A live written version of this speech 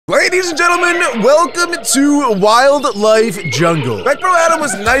Ladies and gentlemen, welcome to Wildlife Jungle. Bro Adam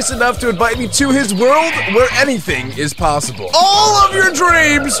was nice enough to invite me to his world where anything is possible. All of your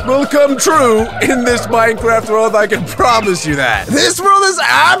dreams will come true in this Minecraft world, I can promise you that. This world is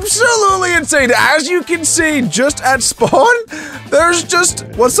absolutely insane. As you can see, just at spawn, there's just,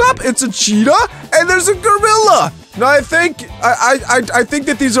 what's up? It's a cheetah and there's a gorilla. No, I think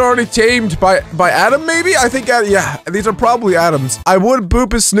that these are already tamed by Adam, maybe? I think, yeah, these are probably Adam's. I would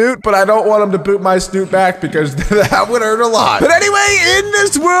boop his snoot, but I don't want him to boop my snoot back because that would hurt a lot. But anyway, in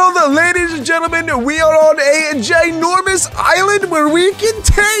this world, ladies and gentlemen, we are on a ginormous island where we can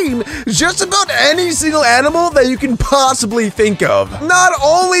tame just about any single animal that you can possibly think of. Not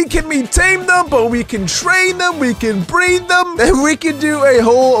only can we tame them, but we can train them, we can breed them, and we can do a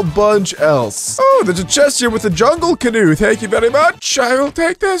whole bunch else. Oh, there's a chest here with a jungle canoe. Thank you very much. I will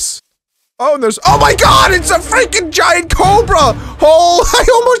take this. Oh, and there's, oh my God, it's a freaking giant cobra. Oh, I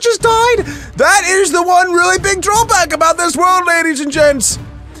almost just died. That is the one really big drawback about this world, ladies and gents,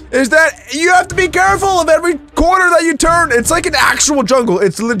 is that you have to be careful of every corner that you turn. It's like an actual jungle.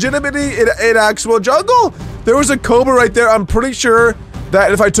 It's legitimately an actual jungle. There was a cobra right there. I'm pretty sure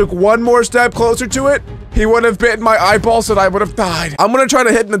that if I took one more step closer to it, he would have bitten my eyeballs and I would have died. I'm gonna try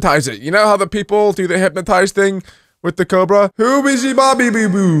to hypnotize it. You know how the people do the hypnotize thing with the cobra? Who busy Bobby boo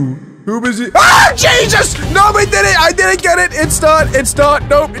boo? Who busy? Ah, Jesus! No, we did it! I didn't get it! It's not.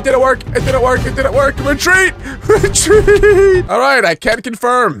 Nope, it didn't work. It didn't work. Retreat! Retreat! Alright, I can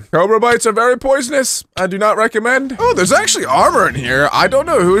confirm. Cobra bites are very poisonous. I do not recommend. Oh, there's actually armor in here. I don't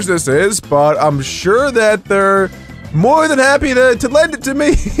know whose this is, but I'm sure that they're more than happy to lend it to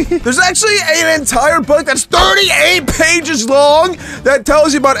me. There's actually an entire book that's 38 pages long that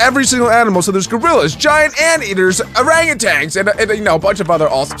tells you about every single animal. So there's gorillas, giant anteaters, orangutans, and you know, a bunch of other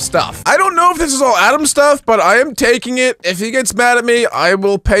awesome stuff. I don't know if this is all Adam stuff, but I am taking it. If he gets mad at me, I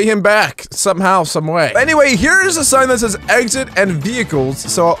will pay him back somehow, some way. Anyway, here is a sign that says exit and vehicles.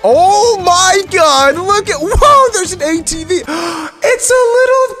 So, oh my God, look at, whoa, there's an ATV. It's a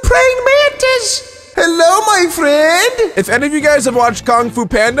little praying mantis. Hello, my friend! If any of you guys have watched Kung Fu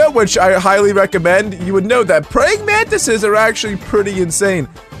Panda, which I highly recommend, you would know that praying mantises are actually pretty insane.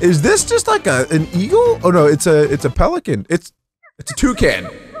 Is this just like an eagle? Oh no, it's a pelican. It's a toucan,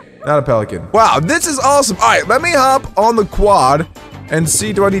 not a pelican. Wow, this is awesome. All right, let me hop on the quad and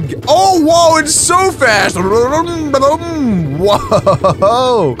see, do I need to, oh, whoa, it's so fast.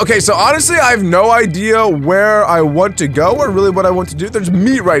 Whoa. Okay, so honestly, I have no idea where I want to go or really what I want to do. There's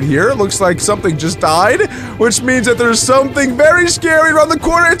meat right here. It looks like something just died, which means that there's something very scary around the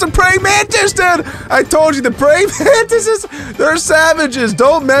corner. It's a praying mantis, dude. I told you, the praying mantises, they're savages.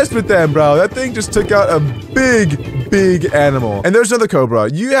 Don't mess with them, bro. That thing just took out a big animal. And there's another cobra.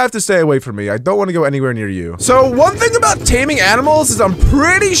 You have to stay away from me. I don't want to go anywhere near you. So one thing about taming animals is I'm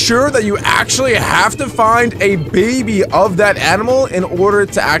pretty sure that you actually have to find a baby of that animal in order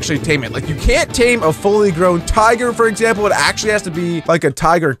to actually tame it. Like, you can't tame a fully grown tiger, for example. It actually has to be like a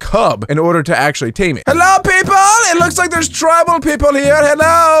tiger cub in order to actually tame it. Hello, people! It looks like there's tribal people here.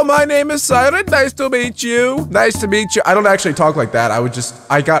 Hello, my name is Sirud. Nice to meet you. Nice to meet you. I don't actually talk like that.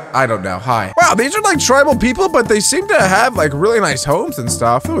 I don't know. Hi. Wow, these are like tribal people, but they seem to have like really nice homes and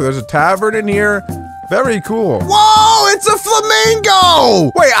stuff. Ooh, there's a tavern in here. Very cool. Whoa, it's a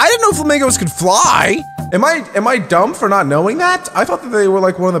flamingo! Wait, I didn't know flamingos could fly. Am I dumb for not knowing that? I thought that they were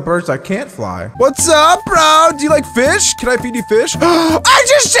like one of the birds that can't fly. What's up, bro? Do you like fish? Can I feed you fish? I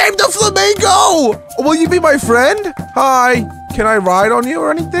just saved a flamingo! Will you be my friend? Hi, can I ride on you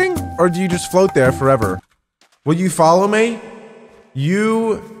or anything? Or do you just float there forever? Will you follow me?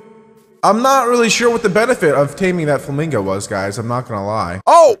 I'm not really sure what the benefit of taming that flamingo was, guys. I'm not gonna lie.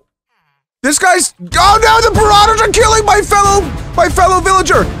 Oh! This guy's, oh no, the piranhas are killing my fellow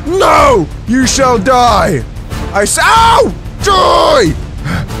villager. No, you shall die. Oh, joy.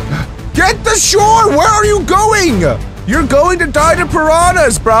 Get the shore. Where are you going? You're going to die to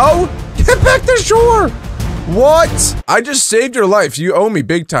piranhas, bro. Get back to shore. What? I just saved your life. You owe me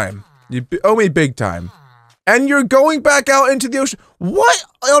big time. You owe me big time. And you're going back out into the ocean. What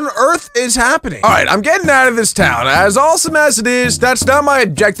on earth is happening? All right, I'm getting out of this town. As awesome as it is, that's not my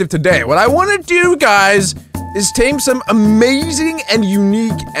objective today. What I want to do, guys, is tame some amazing and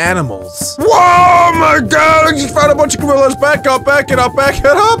unique animals. Whoa, my God, I just found a bunch of gorillas. Back up, back it up, back it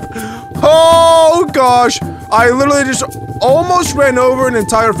up. Oh, gosh. I literally just almost ran over an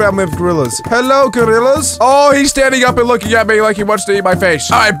entire family of gorillas. Hello, gorillas. Oh, he's standing up and looking at me like he wants to eat my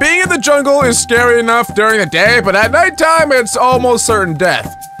face. All right, being in the jungle is scary enough during the day, but at nighttime, it's almost certain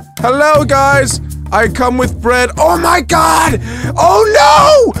death. Hello, guys. I come with bread. Oh, my God. Oh,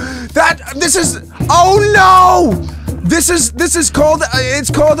 no. Oh, no. This is called, it's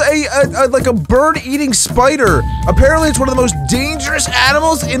called a like a bird-eating spider. Apparently, it's one of the most dangerous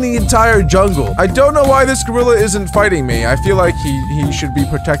animals in the entire jungle. I don't know why this gorilla isn't fighting me. I feel like he should be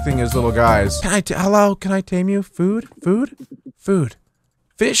protecting his little guys. Hello, can I tame you? Food? Food? Food.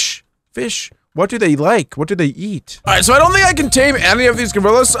 Fish? Fish. What do they like? What do they eat? All right, so I don't think I can tame any of these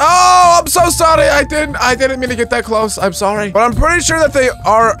gorillas. Oh, I'm so sorry. I didn't mean to get that close. I'm sorry. But I'm pretty sure that they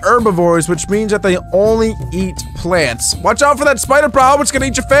are herbivores, which means that they only eat plants. Watch out for that spider, bro. It's gonna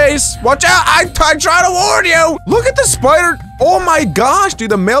eat your face. Watch out. I try to warn you. Look at the spider. Oh my gosh,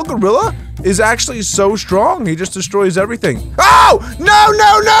 dude. The male gorilla is actually so strong. He just destroys everything. Oh, no,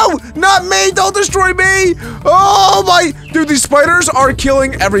 not me. Don't destroy me. Oh my, dude, these spiders are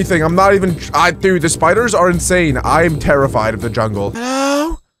killing everything. I'm not even, dude, the spiders are insane. I am terrified of the jungle.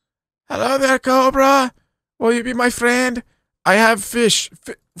 Hello? Hello there, Cobra. Will you be my friend? I have fish.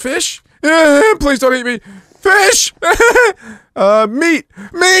 Fish? Please don't eat me. Fish! Meat!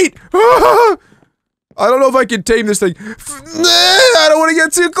 I don't know if I can tame this thing. I don't want to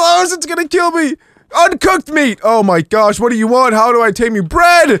get too close. It's gonna kill me. Uncooked meat. Oh my gosh. What do you want? How do I tame you?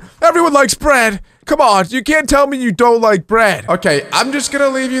 Bread. Everyone likes bread. Come on. You can't tell me you don't like bread. Okay. I'm just gonna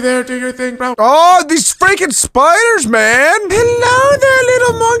leave you there. Do your thing, bro. Oh, these freaking spiders, man. Hello there,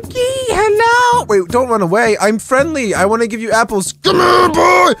 little monkey. Hello. Wait, don't run away. I'm friendly. I want to give you apples. Come here,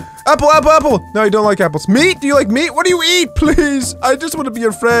 boy. Apple. No, you don't like apples. Meat? Do you like meat? What do you eat? Please. I just want to be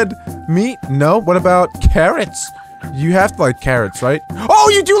your friend. Meat? No. What about carrots? You have to like carrots, right?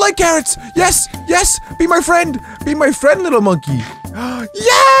 Oh, you do like carrots! Yes! Be my friend! Be my friend, little monkey!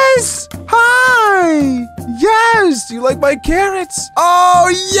 Yes! Hi! Yes! You like my carrots? Oh,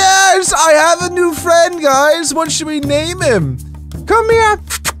 yes! I have a new friend, guys! What should we name him? Come here!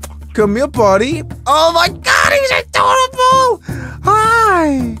 Come here, buddy! Oh my god, he's adorable!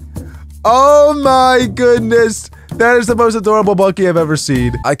 Hi! Oh my goodness! That is the most adorable monkey I've ever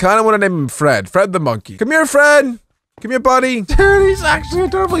seen. I kind of want to name him Fred. Fred the monkey. Come here, Fred! Come here, buddy. Dude, he's actually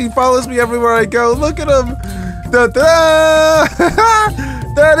adorable. He follows me everywhere I go. Look at him. Da-da!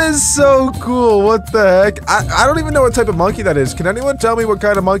 That is so cool. What the heck? I don't even know what type of monkey that is. Can anyone tell me what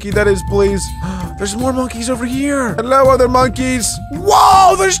kind of monkey that is, please? There's more monkeys over here. Hello, other monkeys.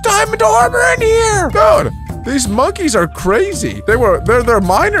 Whoa, there's diamond armor in here. Dude, these monkeys are crazy. They're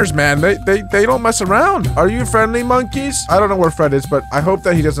miners, man. They don't mess around. Are you friendly, monkeys? I don't know where Fred is, but I hope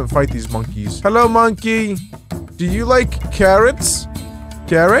that he doesn't fight these monkeys. Hello, monkey. Do you like carrots?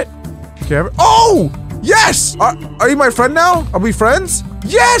 Carrot? Oh! Yes! Are you my friend now? Are we friends?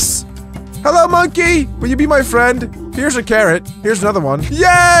 Yes! Hello, monkey! Will you be my friend? Here's a carrot. Here's another one.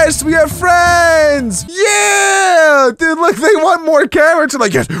 Yes! We have friends! Yeah! Dude, look, they want more carrots. I'm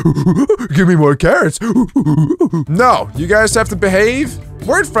like, yes! Give me more carrots. No, you guys have to behave.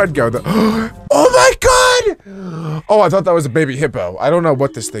 Where'd Fred go? Oh my god! Oh, I thought that was a baby hippo. I don't know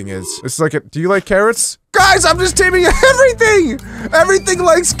what this thing is. It's like do you like carrots? Guys, I'm just taming everything! Everything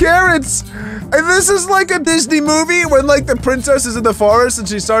likes carrots! And this is like a Disney movie when like the princess is in the forest and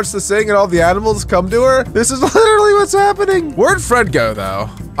she starts to sing and all the animals come to her. This is literally what's happening. Where'd Fred go though?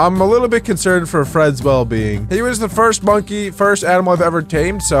 I'm a little bit concerned for Fred's well-being. He was the first animal I've ever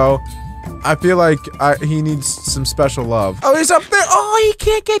tamed, so I feel like he needs some special love. Oh, he's up there. Oh, he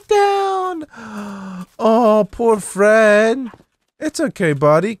can't get down. Oh, poor Fred. It's okay,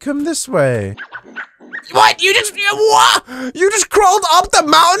 buddy. Come this way. What? You just crawled up the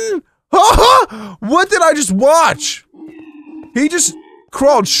mountain? What did I just watch? He just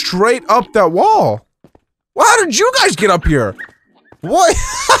crawled straight up that wall. Well, how did you guys get up here? What?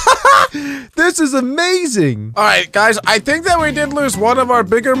 This is amazing. All right, guys, I think that we did lose one of our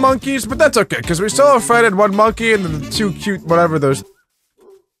bigger monkeys, but that's okay, because we still have Fred and one monkey and the two cute whatever those.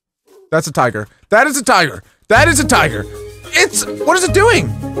 That's a tiger. That is a tiger. That is a tiger. What is it doing?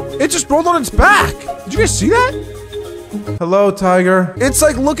 It just rolled on its back. Did you guys see that? Hello, tiger. It's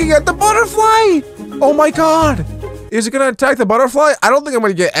like looking at the butterfly. Oh my god. Is it gonna attack the butterfly? I don't think I'm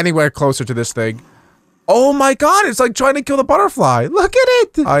gonna get anywhere closer to this thing. Oh my god, it's like trying to kill the butterfly. Look at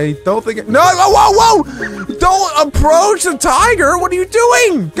it. I don't think no, whoa. Don't approach the tiger. What are you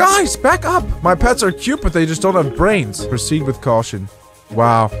doing? Guys, back up. My pets are cute, but they just don't have brains. Proceed with caution.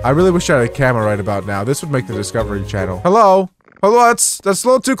 Wow, I really wish I had a camera right about now. This would make the Discovery Channel. Hello? That's a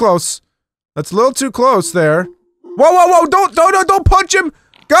little too close. That's a little too close there. Whoa, don't punch him!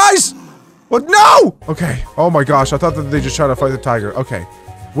 Guys! What? No! Okay, oh my gosh, I thought that they just tried to fight the tiger. Okay,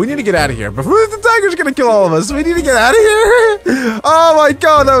 we need to get out of here. Before the tiger's gonna kill all of us, we need to get out of here! Oh my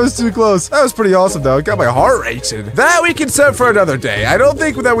god, that was too close. That was pretty awesome though, it got my heart racing. That we can set for another day. I don't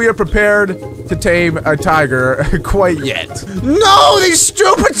think that we are prepared to tame a tiger quite yet. No, these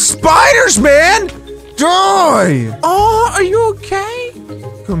stupid spiders, man! Die! Oh, are you okay?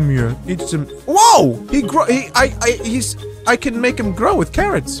 Come here. Eat some. Whoa! I can make him grow with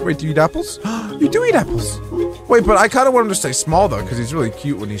carrots. Wait, do you eat apples? You do eat apples. Wait, but I kind of want him to stay small though, because he's really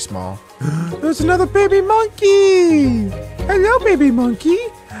cute when he's small. There's another baby monkey. Hello, baby monkey.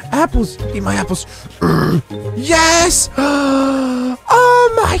 Apples. Eat my apples. Yes!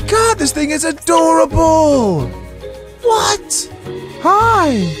 Oh my god, this thing is adorable. What?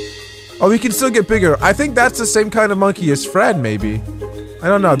 Hi. Oh, he can still get bigger. I think that's the same kind of monkey as Fred, maybe. I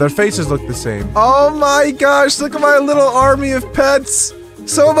don't know. Their faces look the same. Oh my gosh, look at my little army of pets.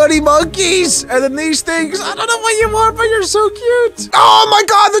 So many monkeys. And then these things. I don't know what you want, but you're so cute. Oh my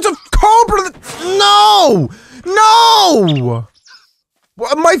god, there's a cobra. No! No!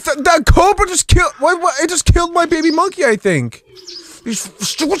 That cobra just killed. It just killed my baby monkey, I think. These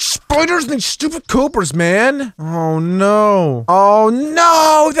stupid spiders and these stupid cobras, man. Oh no. Oh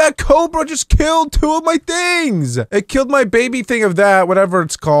no, that cobra just killed 2 of my things. It killed my baby thing of that, whatever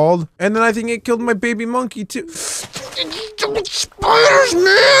it's called. And then I think it killed my baby monkey too. Stupid spiders,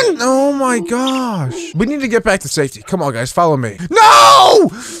 man. Oh my gosh. We need to get back to safety. Come on, guys, follow me. No!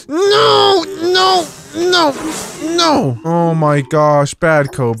 No, no, no, no. Oh my gosh,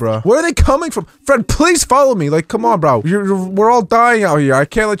 bad cobra. Where are they coming from? Fred, please follow me. Like, come on, bro. We're all dying out here. I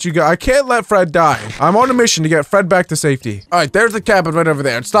can't let you go. I can't let Fred die. I'm on a mission to get Fred back to safety. All right, there's the cabin right over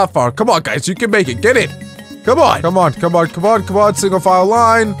there. It's not far. Come on, guys. You can make it. Get in. Come on. Come on. Come on. Come on. Come on. Single file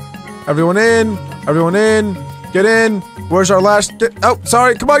line. Everyone in. Everyone in. Get in. Where's our last? Oh,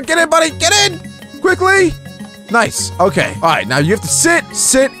 sorry. Come on. Get in, buddy. Get in. Quickly. Nice. Okay. All right. Now you have to sit,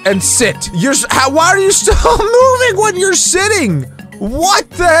 and sit. Why are you still moving when you're sitting? What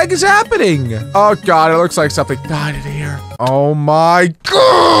the heck is happening? Oh god, it looks like something died in here. Oh my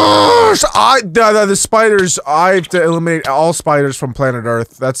gosh! The spiders. I have to eliminate all spiders from planet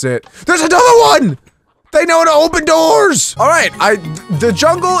Earth. That's it. There's another one! They know how to open doors! Alright, the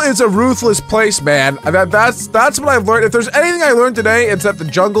jungle is a ruthless place, man. That's what I've learned. If there's anything I learned today, it's that the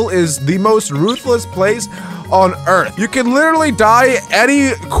jungle is the most ruthless place on Earth. You can literally die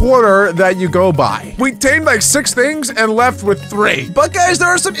any corner that you go by. We tamed like 6 things and left with 3. But guys, there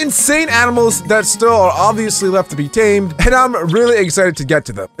are some insane animals that still are obviously left to be tamed, and I'm really excited to get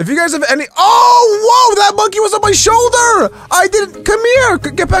to them. If you guys have any— oh, whoa, that monkey was on my shoulder! I didn't— come here,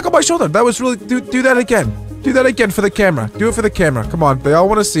 get back on my shoulder. That was really— do that again. Do that again for the camera. Do it for the camera. Come on, they all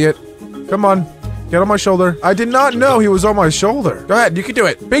want to see it. Come on. Get on my shoulder. I did not know he was on my shoulder. Go ahead, you can do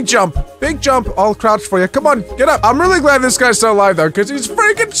it. Big jump. Big jump. I'll crouch for you. Come on, get up. I'm really glad this guy's still alive though, because he's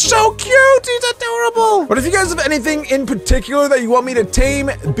freaking so cute. He's adorable. But if you guys have anything in particular that you want me to tame,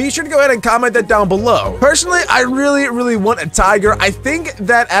 be sure to go ahead and comment that down below. Personally, I really want a tiger. I think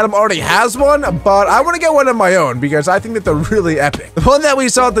that Adam already has one, but I want to get one of my own because I think that they're really epic. The one that we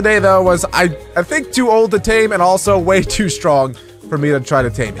saw today though was, I think, too old to tame and also way too strong for me to try to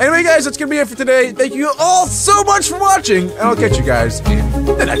tame. Anyway, guys, that's gonna be it for today. Thank you all so much for watching, and I'll catch you guys in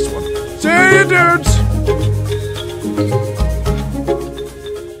the next one. See you, dudes!